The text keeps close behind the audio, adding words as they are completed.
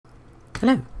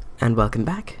Hello, and welcome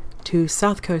back to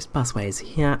South Coast Busways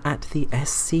here at the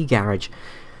SC Garage,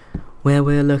 where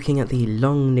we're looking at the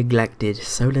long-neglected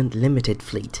Solent Limited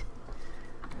fleet.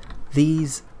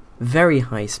 These very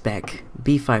high-spec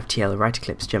B5TL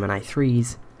right-eclipse Gemini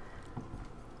 3s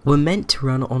were meant to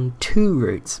run on two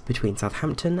routes between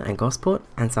Southampton and Gosport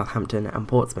and Southampton and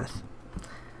Portsmouth.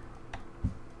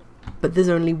 But there's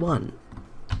only one.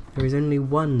 There is only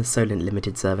one Solent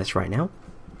Limited service right now.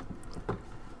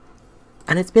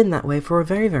 And it's been that way for a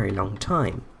very, very long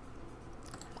time.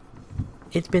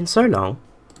 It's been so long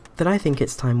that I think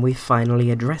it's time we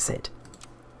finally address it.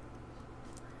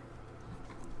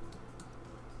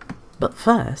 But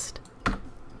first,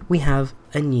 we have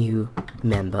a new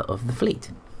member of the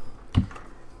fleet.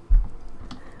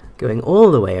 Going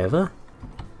all the way over,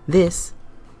 this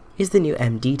is the new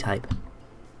MD type.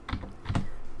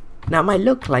 Now it might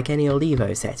look like any old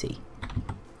Evo settee,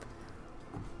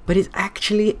 but it's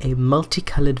actually a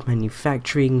Multicolour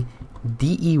Manufacturing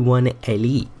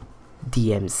DE1LE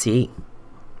DMC.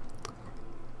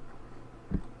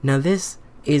 Now this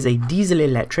is a diesel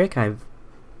electric. I've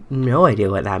no idea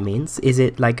what that means. Is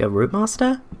it like a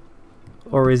Routemaster?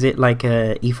 Or is it like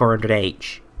a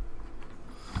E400H?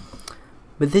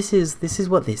 But this is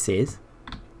what this is.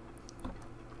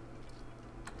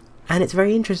 And it's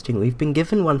very interesting. We've been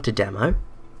given one to demo.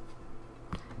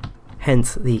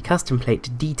 Hence the custom plate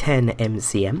D10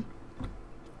 MCM.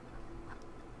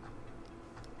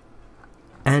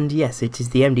 And yes, it is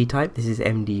the MD type. This is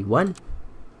MD1.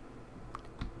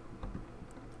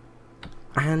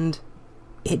 And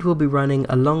it will be running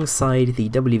alongside the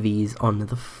WVs on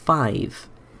the 5.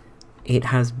 It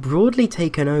has broadly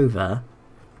taken over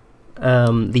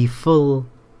the full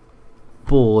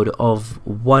board of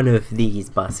one of these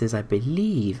buses, I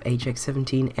believe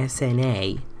HX17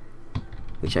 SNA,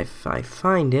 which if I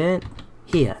find it,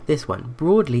 here, this one,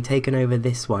 broadly taken over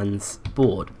this one's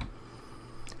board.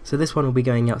 So this one will be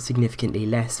going out significantly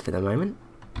less for the moment.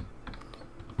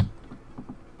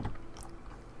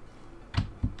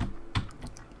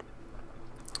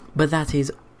 But that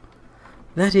is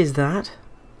that.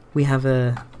 We have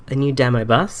a new demo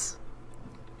bus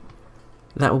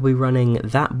that will be running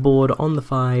that board on the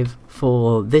 5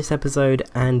 for this episode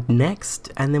and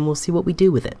next, and then we'll see what we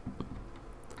do with it.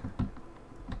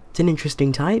 It's an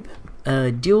interesting type.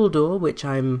 Dual door, which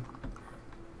I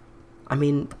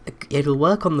mean, it'll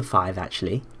work on the 5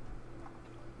 actually.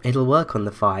 It'll work on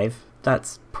the 5.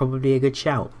 That's probably a good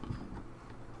shout.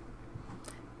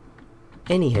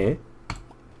 Anywho,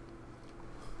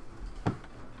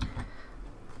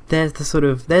 there's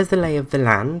the lay of the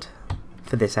land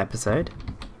for this episode.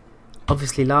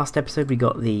 Obviously last episode we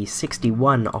got the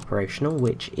 61 operational,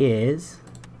 which is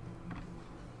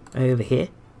over here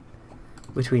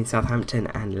between Southampton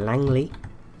and Langley,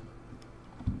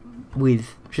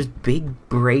 with just big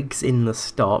breaks in the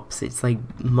stops. It's like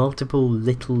multiple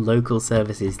little local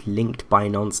services linked by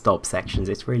non-stop sections.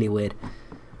 It's really weird.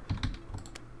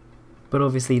 But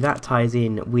obviously that ties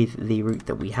in with the route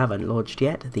that we haven't launched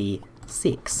yet, the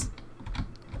 6,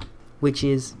 which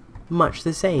is much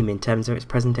the same in terms of its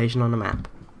presentation on a map.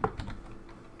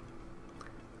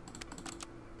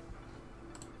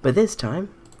 But this time,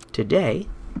 today,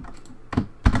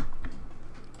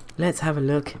 let's have a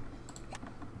look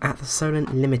at the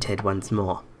Solent Limited once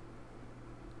more.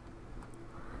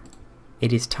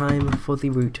 It is time for the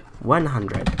route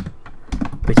 100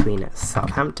 between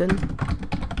Southampton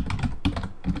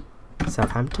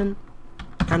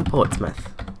and Portsmouth.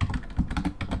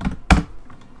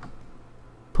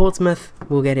 Portsmouth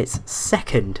will get its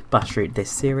second bus route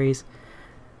this series,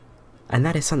 and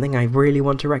that is something I really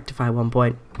want to rectify at one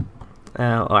point,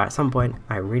 or at some point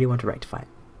I really want to rectify it.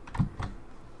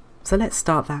 So let's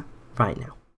start that right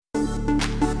now.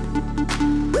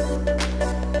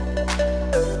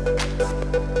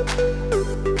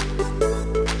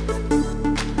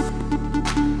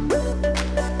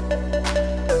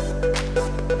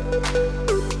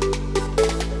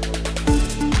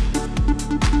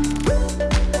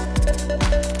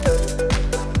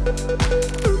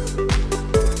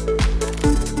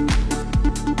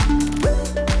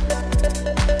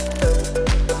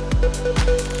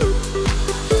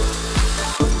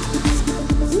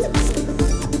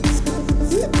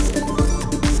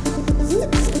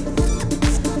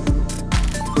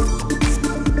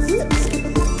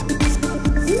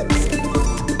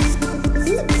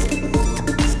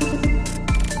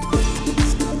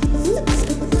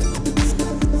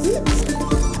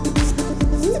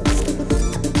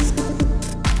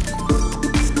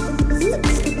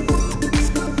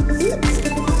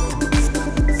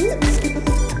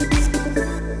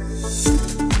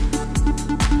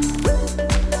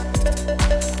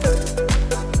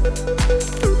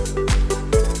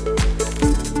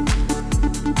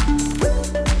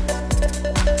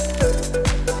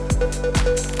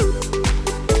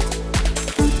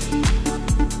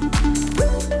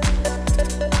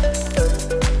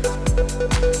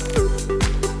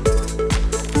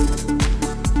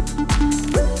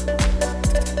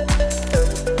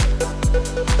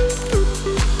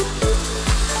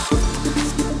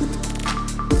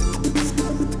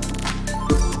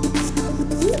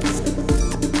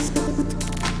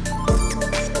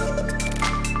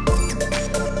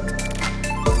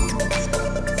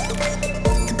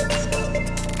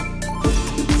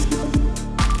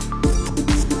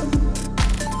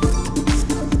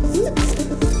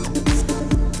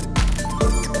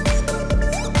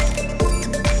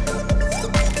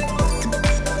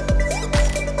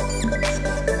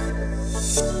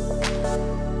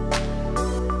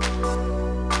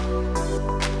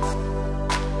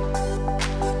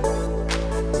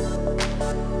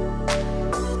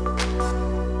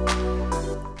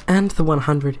 And the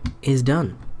 100 is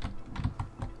done.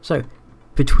 So,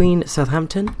 between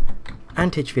Southampton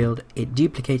and Titchfield, it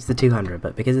duplicates the 200,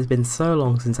 but because it's been so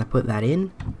long since I put that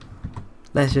in,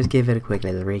 let's just give it a quick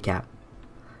little recap.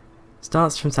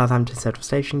 Starts from Southampton Central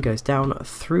Station, goes down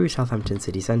through Southampton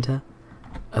City Centre,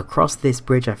 across this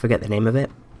bridge, I forget the name of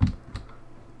it,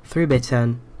 through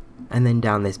Bittern, and then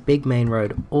down this big main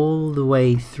road all the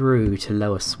way through to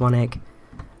Lower Swanwick,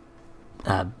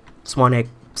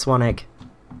 Swanwick,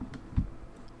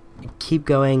 keep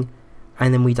going,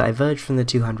 and then we diverge from the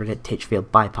 200 at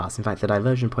Titchfield Bypass. In fact, the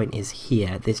diversion point is here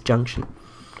at this junction.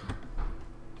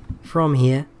 From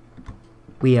here,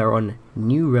 we are on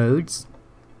new roads,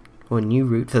 or new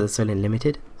route for the Solent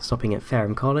Limited, stopping at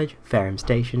Fareham College, Fareham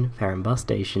Station, Fareham Bus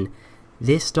Station,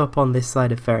 this stop on this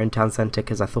side of Fareham Town Centre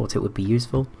because I thought it would be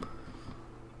useful,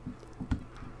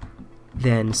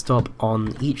 then stop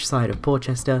on each side of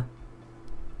Portchester,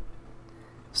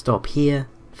 stop here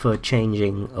for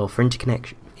changing, or for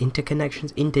interchanges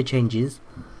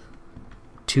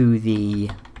to the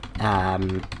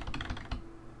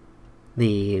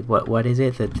what is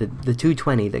it, the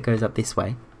 220 that goes up this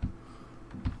way,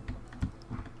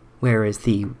 whereas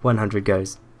the 100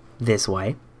 goes this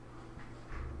way.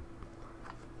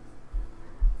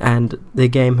 And the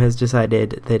game has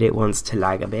decided that it wants to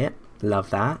lag a bit. Love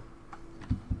that.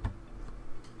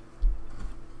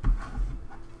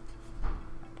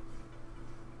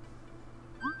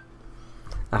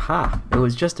 Aha! It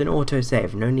was just an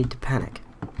autosave, no need to panic.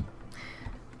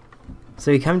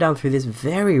 So we come down through this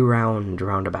very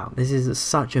roundabout. This is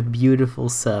such a beautiful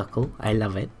circle, I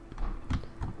love it.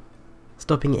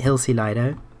 Stopping at Hilsea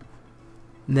Lido,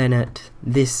 then at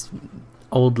this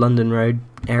old London Road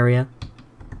area.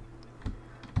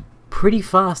 Pretty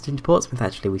fast into Portsmouth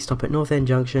actually. We stop at North End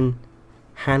Junction,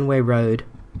 Hanway Road,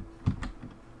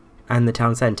 and the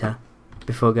town centre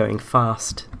before going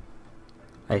fast,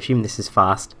 I assume this is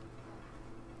fast,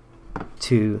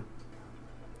 to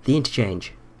the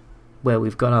interchange where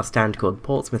we've got our stand called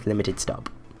Portsmouth Limited Stop.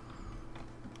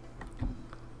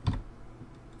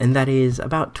 And that is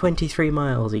about 23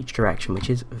 miles each direction, which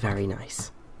is very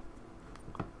nice.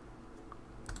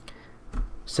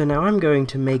 So now I'm going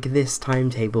to make this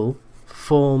timetable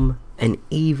form an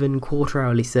even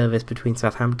quarter-hourly service between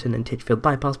Southampton and Titchfield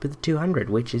Bypass with the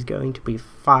 200, which is going to be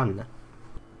fun.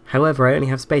 However, I only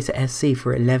have space at SC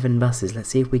for 11 buses. Let's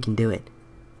see if we can do it.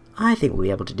 I think we'll be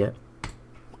able to do it.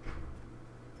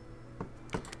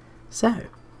 So,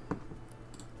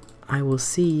 I will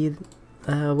see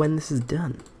when this is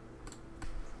done.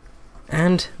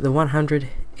 And the 100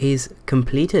 is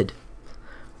completed.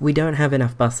 We don't have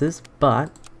enough buses,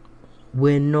 but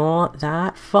we're not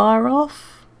that far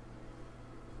off.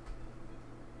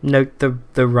 Note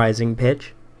the rising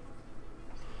pitch.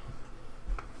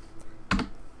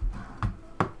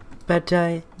 But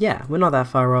yeah, we're not that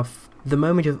far off. The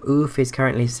moment of oof is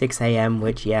currently 6 AM,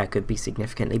 which yeah, could be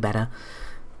significantly better.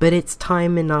 But it's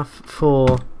time enough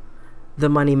for the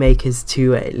moneymakers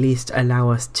to at least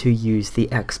allow us to use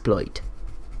the exploit,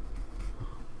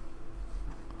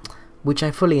 which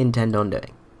I fully intend on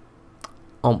doing,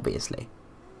 obviously.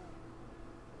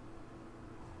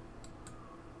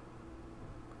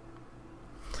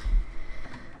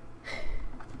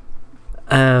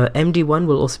 MD1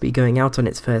 will also be going out on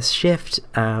its first shift.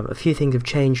 A few things have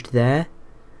changed there,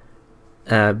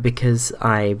 because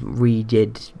I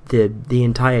redid the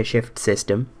entire shift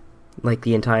system, like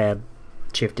the entire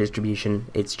shift distribution.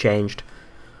 It's changed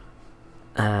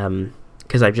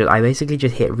because I basically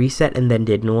just hit reset and then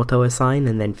did an auto assign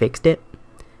and then fixed it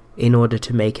in order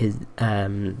to make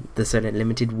the Solent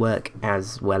Limited work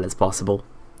as well as possible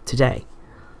today.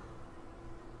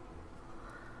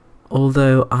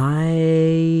 Although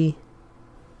I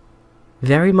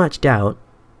very much doubt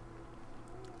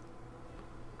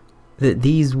that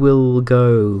these will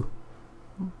go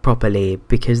properly,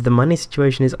 because the money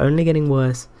situation is only getting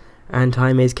worse and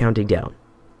time is counting down.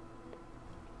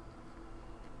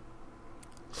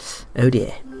 Oh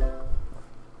dear.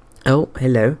 Oh,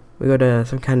 hello. We got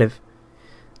some kind of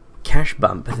cash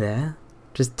bump there.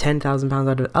 Just £10,000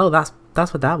 out of... Oh,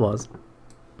 that's what that was.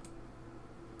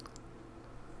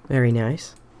 Very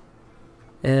nice.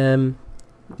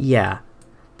 Yeah.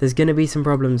 There's gonna be some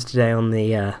problems today on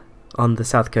the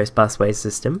South Coast Busways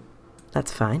system.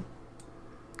 That's fine.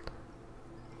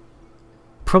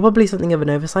 Probably something of an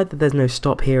oversight that there's no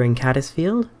stop here in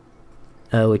Caddisfield,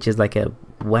 which is like a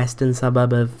western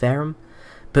suburb of Fareham.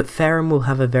 But Fareham will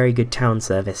have a very good town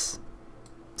service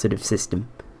sort of system.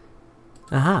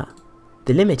 Aha!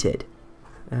 The Limited.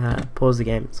 Pause the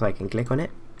game so I can click on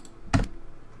it.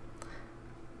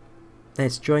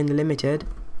 Let's join the Limited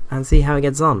and see how it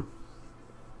gets on.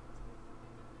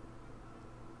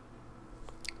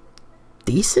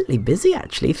 decently busy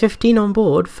actually. 15 on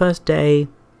board, first day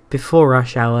before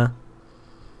rush hour.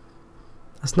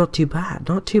 That's not too bad,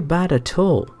 not too bad at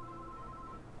all.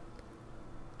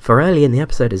 For early in the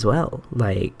episode as well,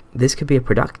 like, this could be a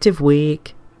productive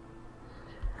week.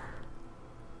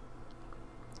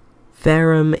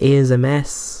 Fareham is a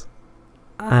mess.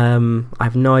 I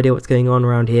have no idea what's going on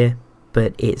around here,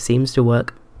 but it seems to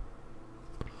work.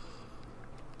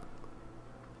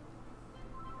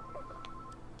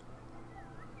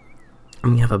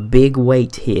 And we have a big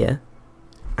wait here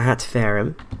at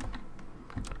Fareham.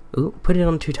 Ooh, put it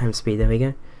on 2 times speed, there we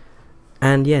go.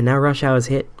 And yeah, now rush hour's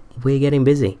hit, we're getting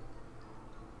busy.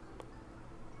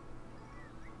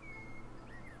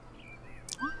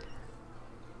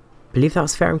 Believe that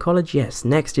was Fareham College? Yes.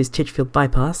 Next is Titchfield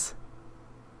Bypass.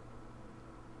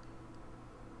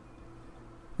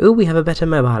 Ooh, we have a better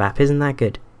mobile app, isn't that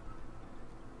good?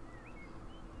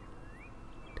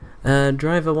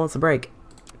 Driver wants a break.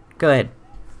 Go ahead.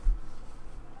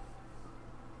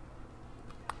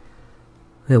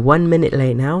 We're 1 minute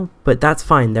late now, but that's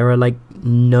fine. There are like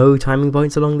no timing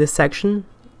points along this section,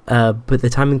 but the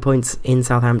timing points in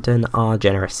Southampton are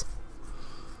generous.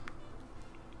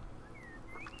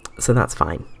 So that's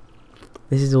fine.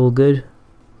 This is all good.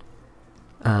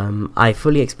 I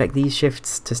fully expect these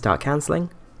shifts to start cancelling.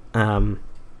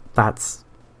 That's,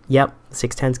 yep,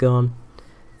 610's gone.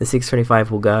 The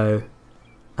 625 will go.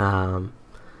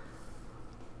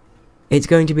 It's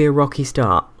going to be a rocky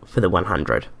start for the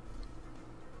 100.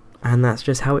 And that's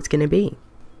just how it's going to be.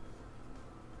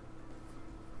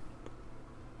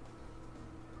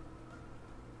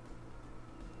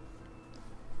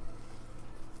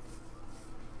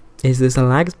 Is this a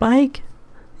lag spike?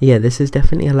 Yeah, this is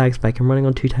definitely a lag spike. I'm running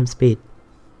on 2 times speed.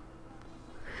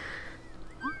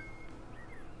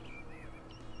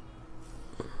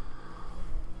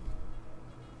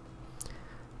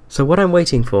 So what I'm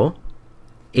waiting for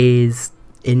is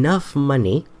enough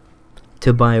money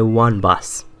to buy 1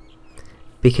 bus,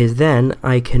 because then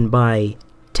I can buy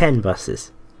 10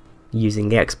 buses using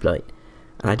the exploit.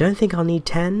 And I don't think I'll need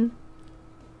 10,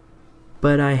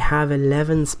 but I have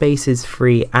 11 spaces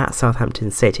free at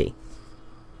Southampton City.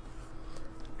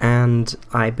 And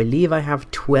I believe I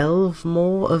have 12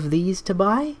 more of these to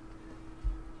buy?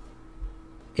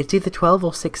 It's either 12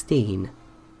 or 16.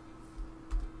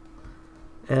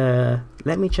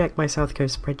 Let me check my South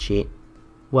Coast spreadsheet.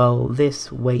 Well,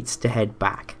 this waits to head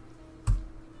back.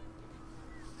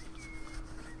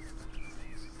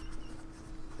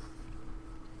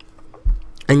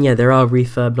 And yeah, there are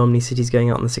refurbed Omni-Cities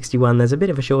going out on the 61. There's a bit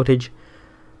of a shortage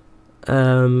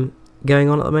going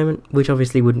on at the moment, which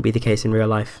obviously wouldn't be the case in real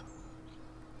life.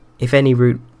 If any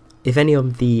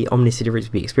of the Omni-City routes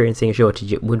would be experiencing a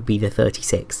shortage, it would be the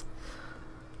 36,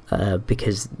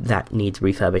 because that needs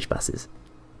refurbished buses.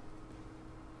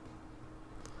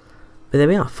 But there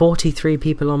we are, 43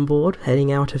 people on board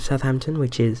heading out of Southampton,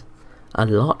 which is a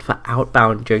lot for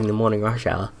outbound during the morning rush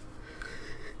hour.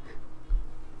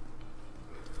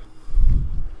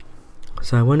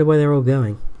 So I wonder where they're all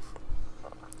going.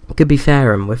 It could be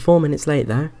Fareham. We're 4 minutes late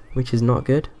though, which is not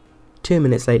good. 2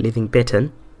 minutes late leaving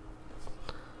Bitton.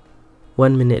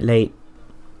 1 minute late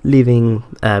leaving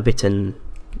Bitton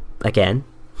again.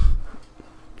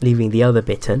 Leaving the other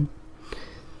Bitton.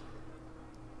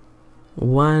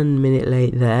 1 minute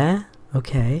late there.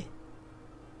 Okay.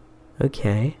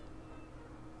 Okay.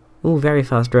 Ooh, very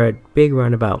fast road. Big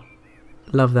roundabout.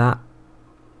 Love that.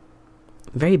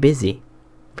 Very busy.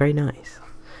 Very nice.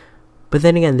 But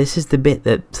then again, this is the bit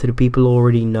that sort of people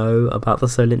already know about the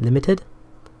Solent Limited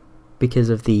because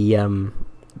of the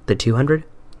 200.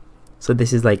 So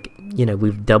this is like, you know,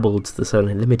 we've doubled the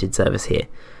Solent Limited service here.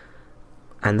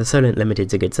 And the Solent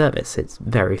Limited's a good service. It's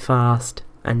very fast,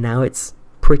 and now it's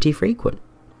pretty frequent.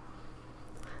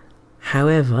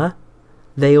 However,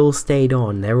 they all stayed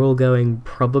on. They're all going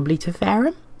probably to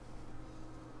Fareham?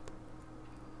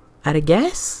 At a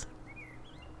guess?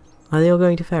 Are they all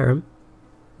going to Fareham?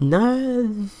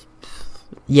 No.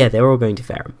 Yeah, they're all going to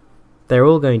Fareham. They're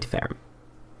all going to Fareham.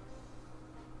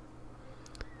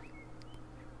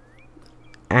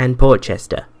 And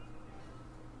Portchester.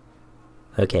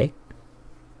 Okay.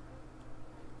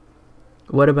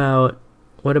 What about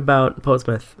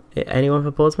Portsmouth? Anyone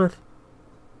for Portsmouth?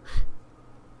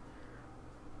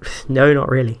 No, not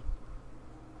really.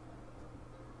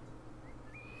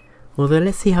 Although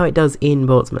let's see how it does in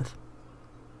Portsmouth.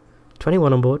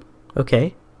 21 on board.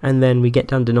 Okay. And then we get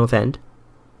down to North End.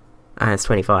 And it's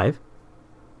 25.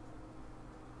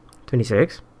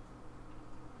 26.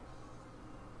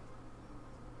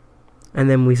 And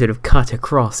then we sort of cut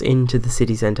across into the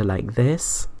city centre like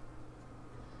this.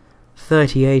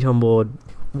 38 on board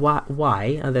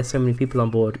why are there so many people on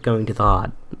board going to the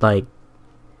hard? Like,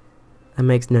 that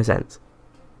makes no sense.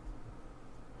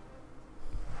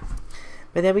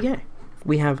 But there we go.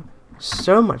 We have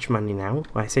so much money now.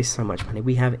 Well, I say so much money.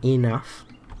 We have enough.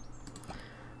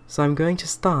 So I'm going to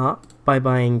start by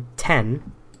buying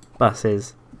 10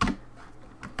 buses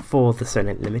for the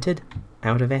Solent Limited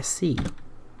out of SC.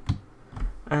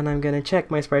 And I'm going to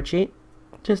check my spreadsheet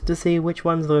just to see which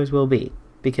ones those will be.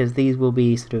 Because these will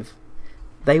be sort of...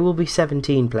 They will be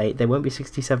 17 plate. They won't be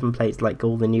 67 plates like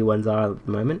all the new ones are at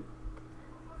the moment.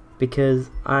 Because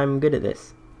I'm good at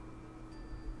this.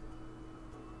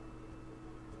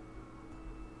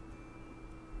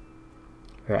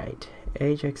 Right,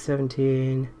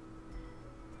 HX17.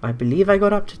 I believe I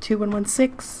got up to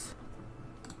 2116.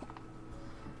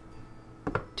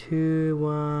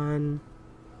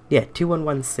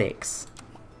 2116.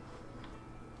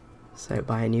 So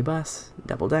buy a new bus.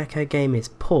 Double decker game is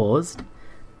paused.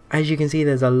 As you can see,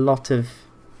 there's a lot of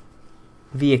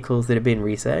vehicles that have been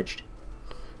researched,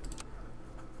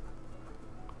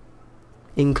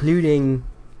 including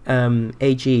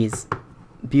AG's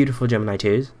beautiful Gemini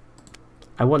 2s.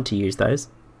 I want to use those.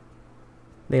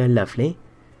 They are lovely.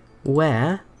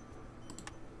 Where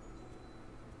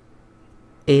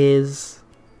is...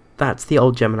 That's the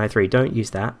old Gemini 3. Don't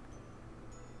use that.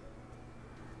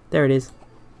 There it is.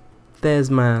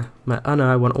 There's my... Oh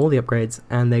no, I want all the upgrades,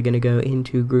 and they're going to go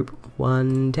into group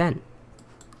 110.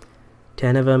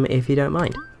 10 of them, if you don't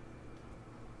mind.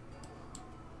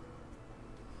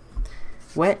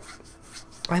 What?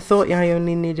 I thought I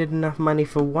only needed enough money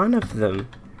for one of them.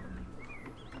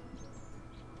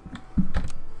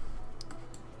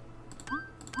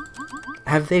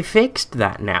 Have they fixed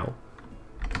that now?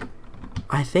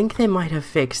 I think they might have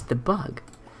fixed the bug.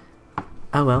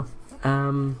 Oh well.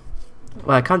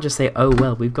 Well, I can't just say, oh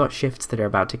well, we've got shifts that are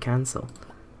about to cancel.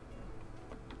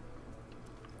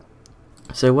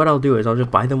 So what I'll do is I'll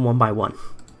just buy them one by one.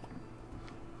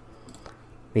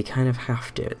 We kind of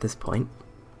have to at this point.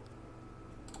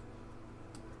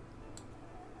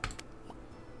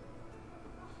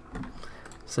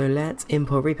 So let's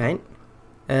import repaint.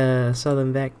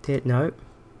 Southern Vector, no,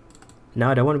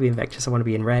 I don't want to be in Vectis, I want to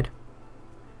be in red.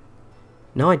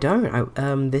 No, I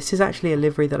don't. This is actually a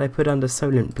livery that I put under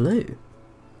Solent Blue.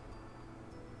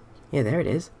 Yeah, there it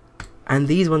is. And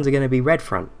these ones are going to be red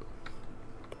front.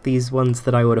 These ones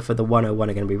that I order for the 101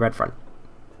 are going to be red front.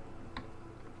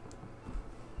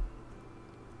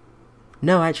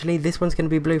 No, actually, this one's going to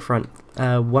be blue front.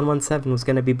 117 was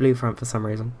going to be blue front for some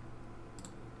reason.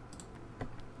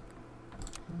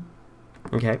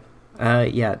 Okay.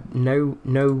 Yeah, no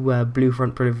blue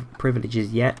front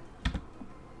privileges yet.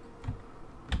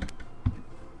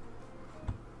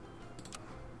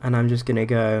 And I'm just gonna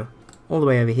go all the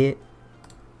way over here.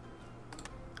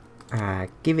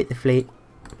 Give it the fleet.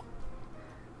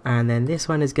 And then this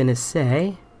one is gonna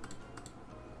say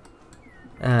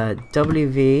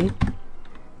WV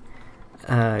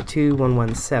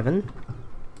 2117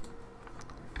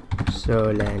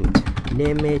 Solent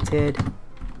Limited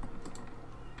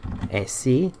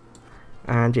SC,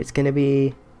 and it's going to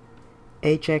be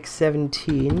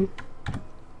HX17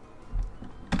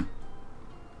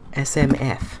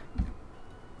 SMF.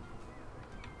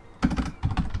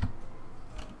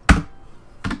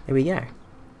 There we go.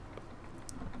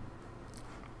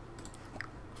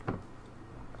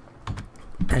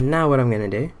 And now what I'm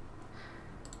going to do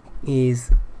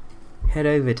is head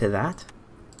over to that.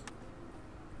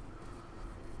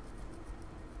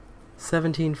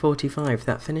 1745,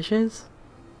 that finishes.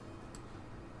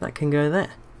 That can go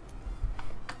there.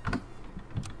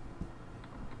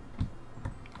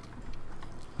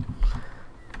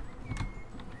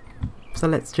 So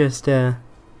let's just go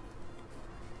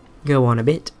on a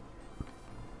bit,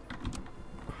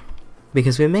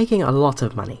 because we're making a lot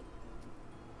of money.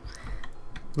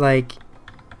 Like,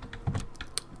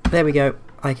 there we go.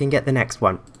 I can get the next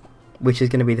one, which is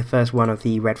going to be the first one of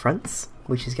the red fronts,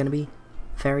 which is going to be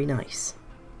very nice.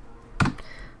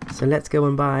 So let's go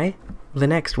and buy the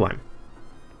next one.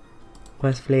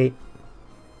 Westfleet,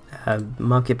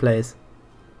 Marketplace,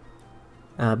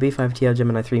 B5TL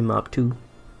Gemini 3 Mark II.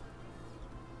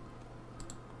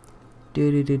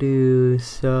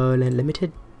 Solent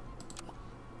Limited.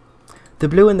 The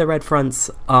blue and the red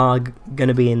fronts are going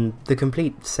to be in the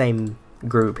complete same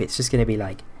group. It's just going to be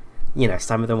like, you know,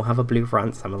 some of them will have a blue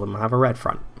front, some of them will have a red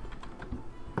front.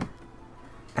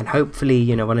 And hopefully,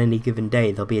 you know, on any given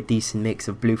day, there'll be a decent mix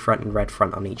of blue front and red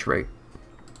front on each route.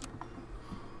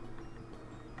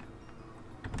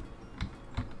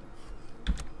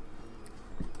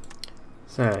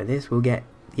 So this will get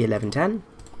the 1110.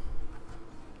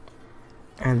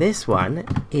 And this one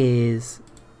is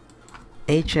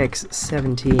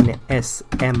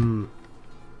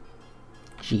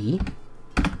HX17SMG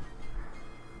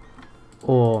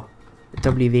or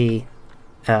WV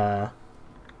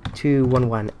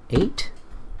 2118.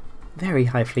 Very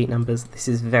high fleet numbers. This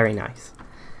is very nice.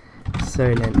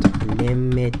 Solent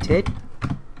Limited.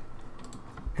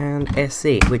 And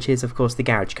SC, which is of course the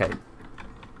garage code.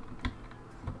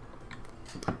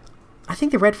 I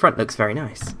think the red front looks very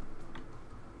nice.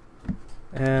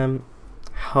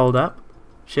 Hold up.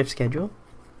 Shift schedule.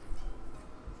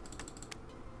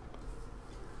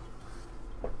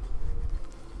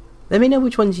 Let me know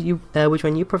which one you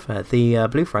prefer, the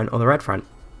blue front or the red front.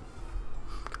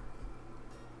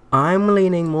 I'm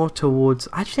leaning more towards...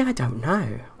 Actually, I don't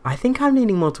know. I think I'm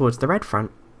leaning more towards the red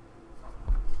front.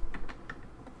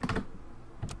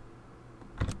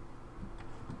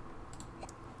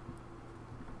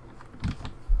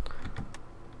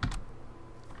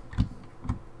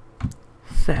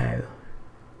 So,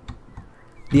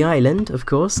 the island, of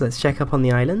course. Let's check up on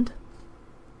the island.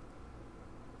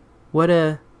 What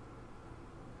are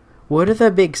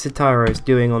the big Citaros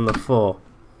doing on the 4?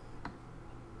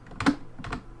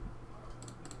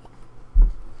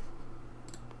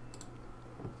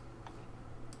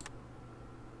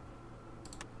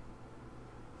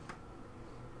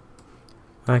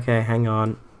 Okay, hang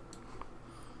on.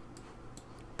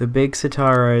 The big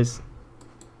Citaros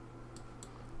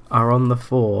are on the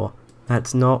 4.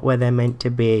 That's not where they're meant to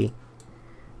be.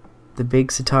 The big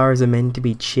Citaros are meant to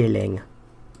be chilling.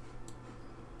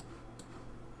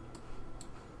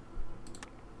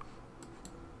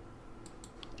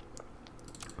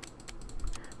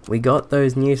 We got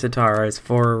those new Citaros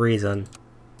for a reason.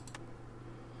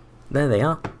 There they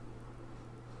are.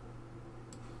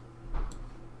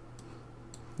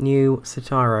 New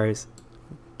Citaros.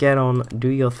 Get on, do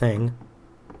your thing.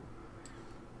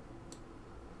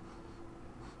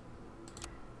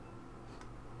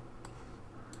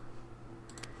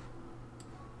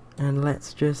 And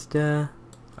let's just,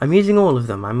 I'm using all of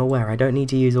them, I'm aware, I don't need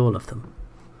to use all of them.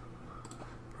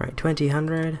 Right,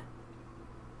 2000.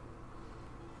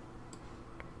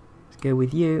 Let's go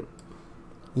with you.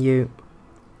 You.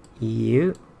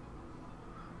 You.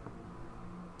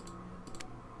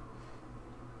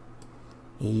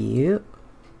 You.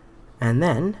 And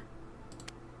then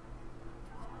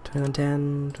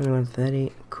 2110,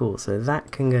 2130. Cool, so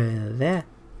that can go there.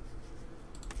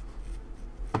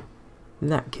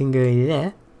 That can go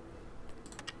there.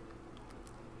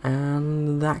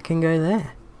 And that can go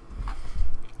there.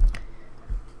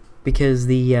 Because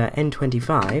the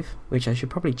N25, which I should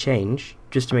probably change,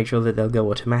 just to make sure that they'll go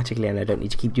automatically and I don't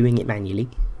need to keep doing it manually.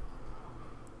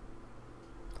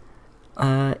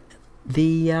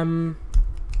 The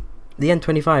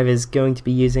N25 is going to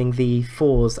be using the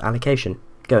 4's allocation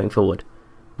going forward,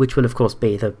 which will of course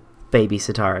be the baby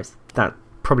Citaros. That's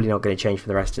probably not going to change for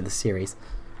the rest of the series.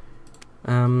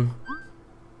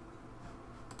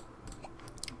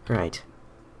 Right.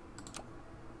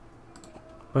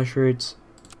 Bush routes.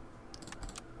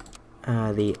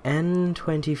 The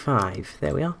N25.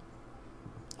 There we are.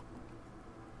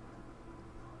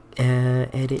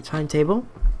 Edit timetable.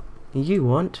 You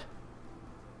want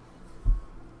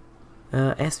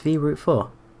SV Route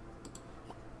 4.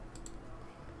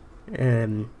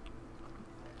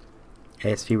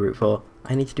 SV Route 4.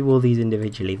 I need to do all these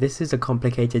individually. This is a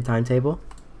complicated timetable.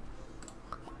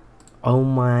 Oh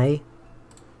my.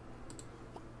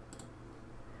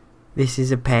 This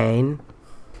is a pain.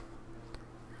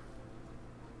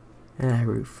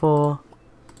 Route 4.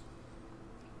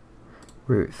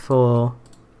 Route 4.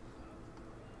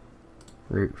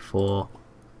 Route 4.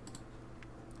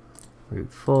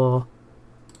 Route 4.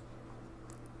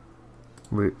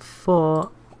 Route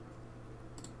 4.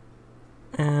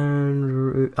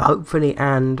 And hopefully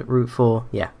and Route 4.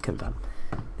 Yeah, confirm.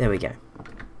 There we go.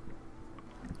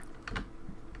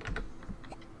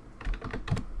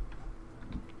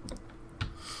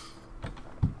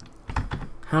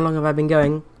 How long have I been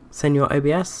going? Senor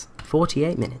OBS?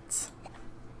 48 minutes.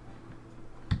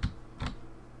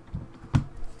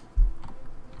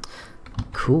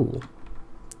 Cool.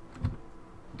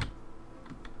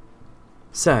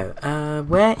 So,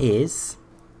 where is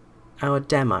our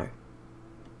demo?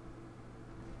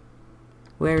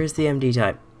 Where is the MD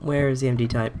type? Where is the MD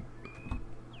type?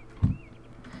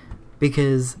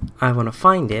 Because I want to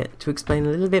find it to explain a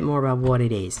little bit more about what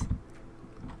it is.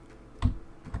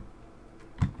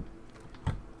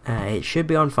 It should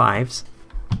be on 5s.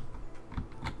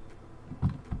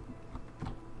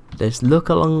 Just look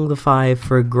along the 5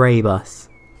 for a grey bus.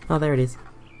 Oh, there it is.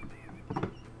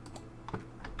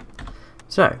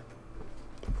 So,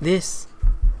 this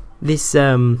This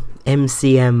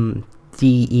MCM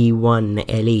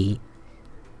DE1LE.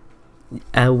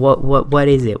 What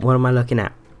is it? What am I looking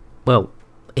at? Well,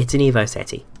 it's an Evo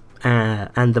SETI,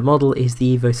 and the model is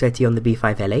the Evo SETI on the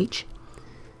B5LH.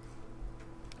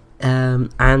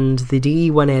 And the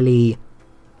DE1LE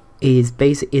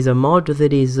is a mod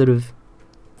that is sort of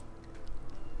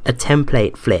a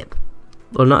template flip,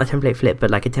 or not a template flip, but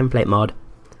like a template mod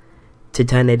to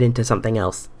turn it into something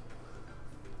else.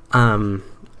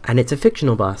 And it's a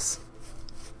fictional bus.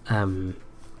 It's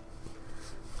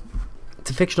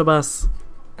a fictional bus,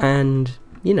 and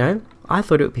you know, I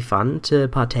thought it would be fun to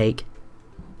partake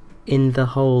in the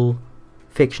whole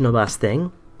fictional bus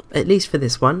thing, at least for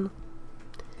this one.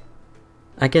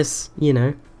 I guess, you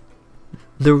know,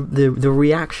 the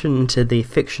reaction to the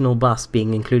fictional bus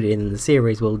being included in the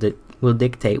series will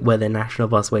dictate whether National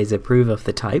Busways approve of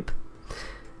the type.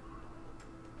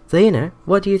 So, you know,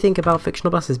 what do you think about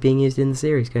fictional buses being used in the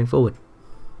series going forward?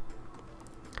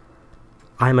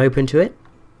 I'm open to it.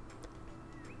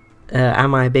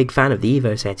 Am I a big fan of the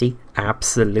Evo SETI?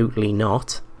 Absolutely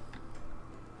not.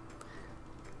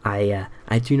 I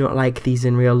do not like these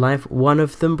in real life. One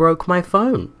of them broke my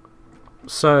phone.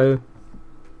 So,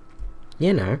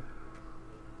 you know,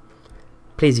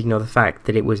 please ignore the fact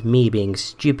that it was me being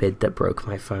stupid that broke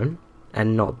my phone,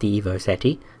 and not the Evo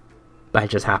SETI. I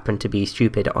just happened to be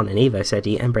stupid on an Evo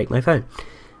SETI and break my phone.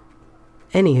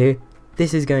 Anywho,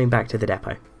 this is going back to the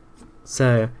depot.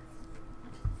 So,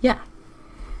 yeah.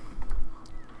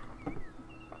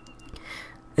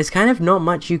 There's kind of not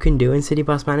much you can do in City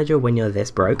Bus Manager when you're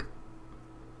this broke.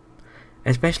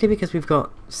 Especially because we've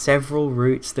got several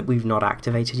routes that we've not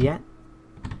activated yet.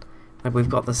 Like, we've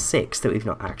got the 6 that we've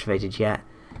not activated yet.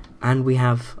 And we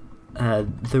have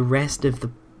the rest of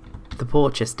the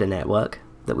Portchester network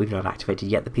that we've not activated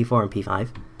yet, the P4 and P5.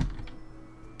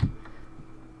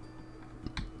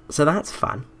 So that's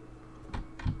fun.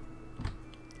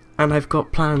 And I've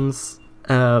got plans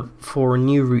for a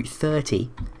new Route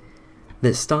 30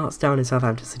 that starts down in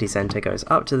Southampton City Centre, goes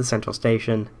up to the central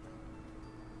station,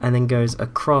 and then goes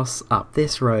across up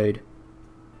this road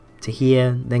to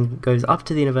here, then goes up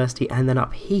to the university, and then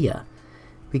up here,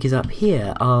 because up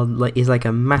here is like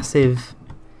a massive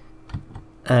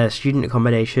student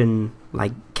accommodation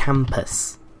like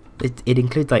campus. It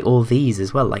includes like all these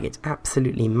as well, like it's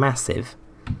absolutely massive.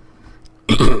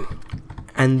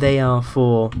 And they are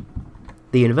for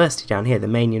the university down here, the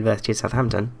main University of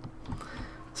Southampton.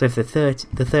 So if the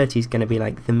 30 is going to be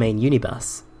like the main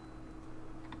unibus,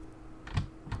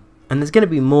 and there's going to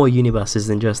be more unibuses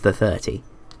than just the 30.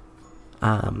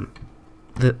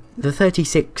 The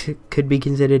 36 could be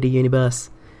considered a unibus.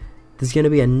 There's going to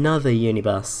be another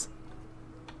unibus,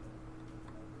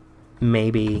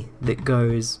 maybe, that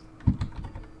goes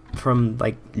from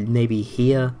like maybe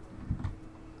here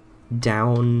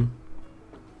down,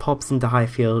 pops into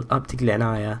Highfield, up to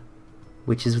Glenaya,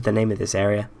 which is the name of this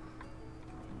area.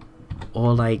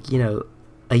 Or like, you know,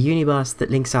 a unibus that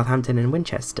links Southampton and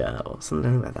Winchester or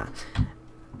something like that.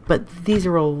 But these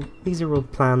are all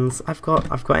plans. I've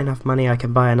got enough money. I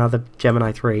can buy another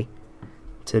Gemini 3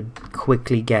 to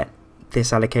quickly get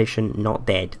this allocation not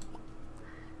dead.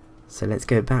 So let's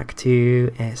go back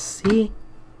to SC,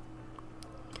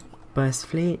 bus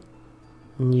fleet,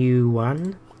 new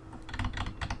one,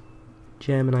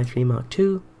 Gemini 3 Mark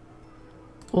II,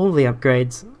 all the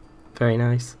upgrades, very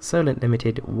nice. Solent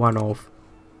Limited, one of.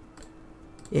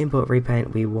 Import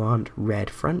repaint, we want red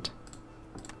front.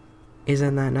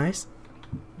 Isn't that nice?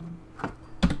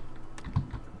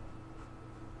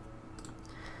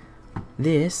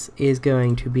 This is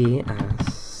going to be a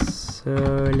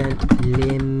Solent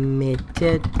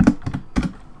Limited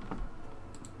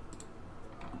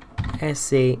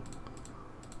SC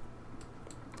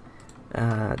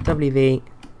WV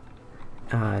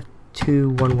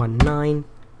 2119,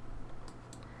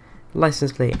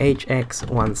 license plate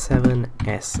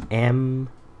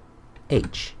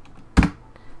HX17SMH.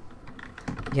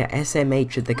 Yeah,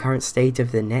 SMH at the current state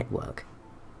of the network.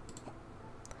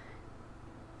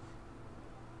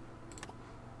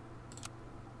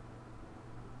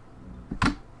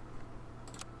 There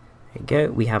you go,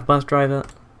 we have bus driver.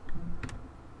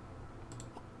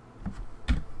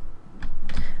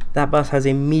 That bus has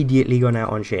immediately gone out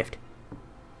on shift.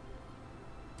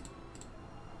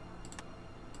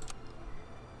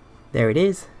 There it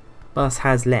is. Bus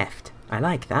has left. I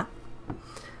like that.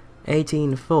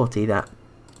 1840, that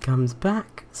comes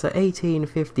back. So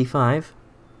 1855.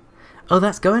 Oh,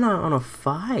 that's going out on a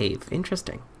 5.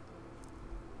 Interesting.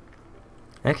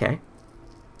 Okay.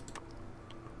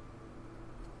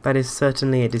 That is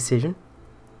certainly a decision.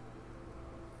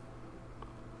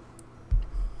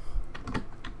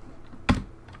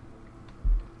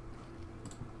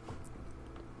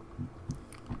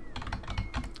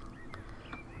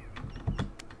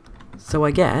 So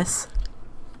I guess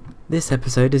this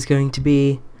episode is going to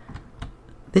be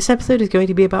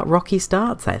about rocky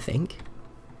starts, I think.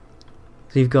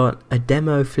 So you've got a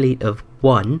demo fleet of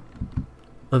 1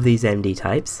 of these MD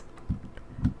types,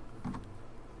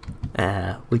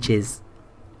 which is,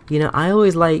 you know, I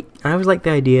always like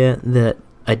the idea that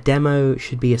a demo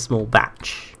should be a small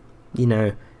batch. You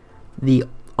know, the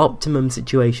optimum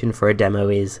situation for a demo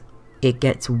is it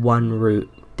gets 1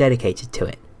 route dedicated to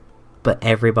it, but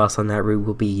every bus on that route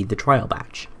will be the trial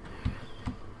batch.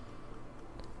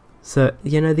 So,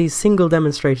 you know, these single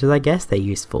demonstrators, I guess they're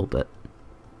useful, but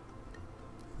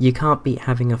you can't beat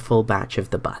having a full batch of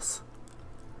the bus.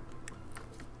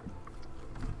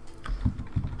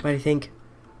 But I think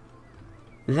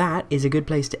that is a good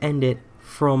place to end it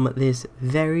from this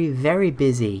very, very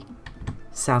busy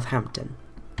Southampton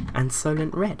and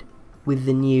Solent Red, with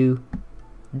the new,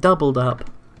 doubled up,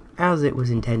 as it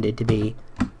was intended to be,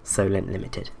 Solent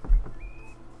Limited.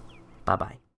 Bye bye.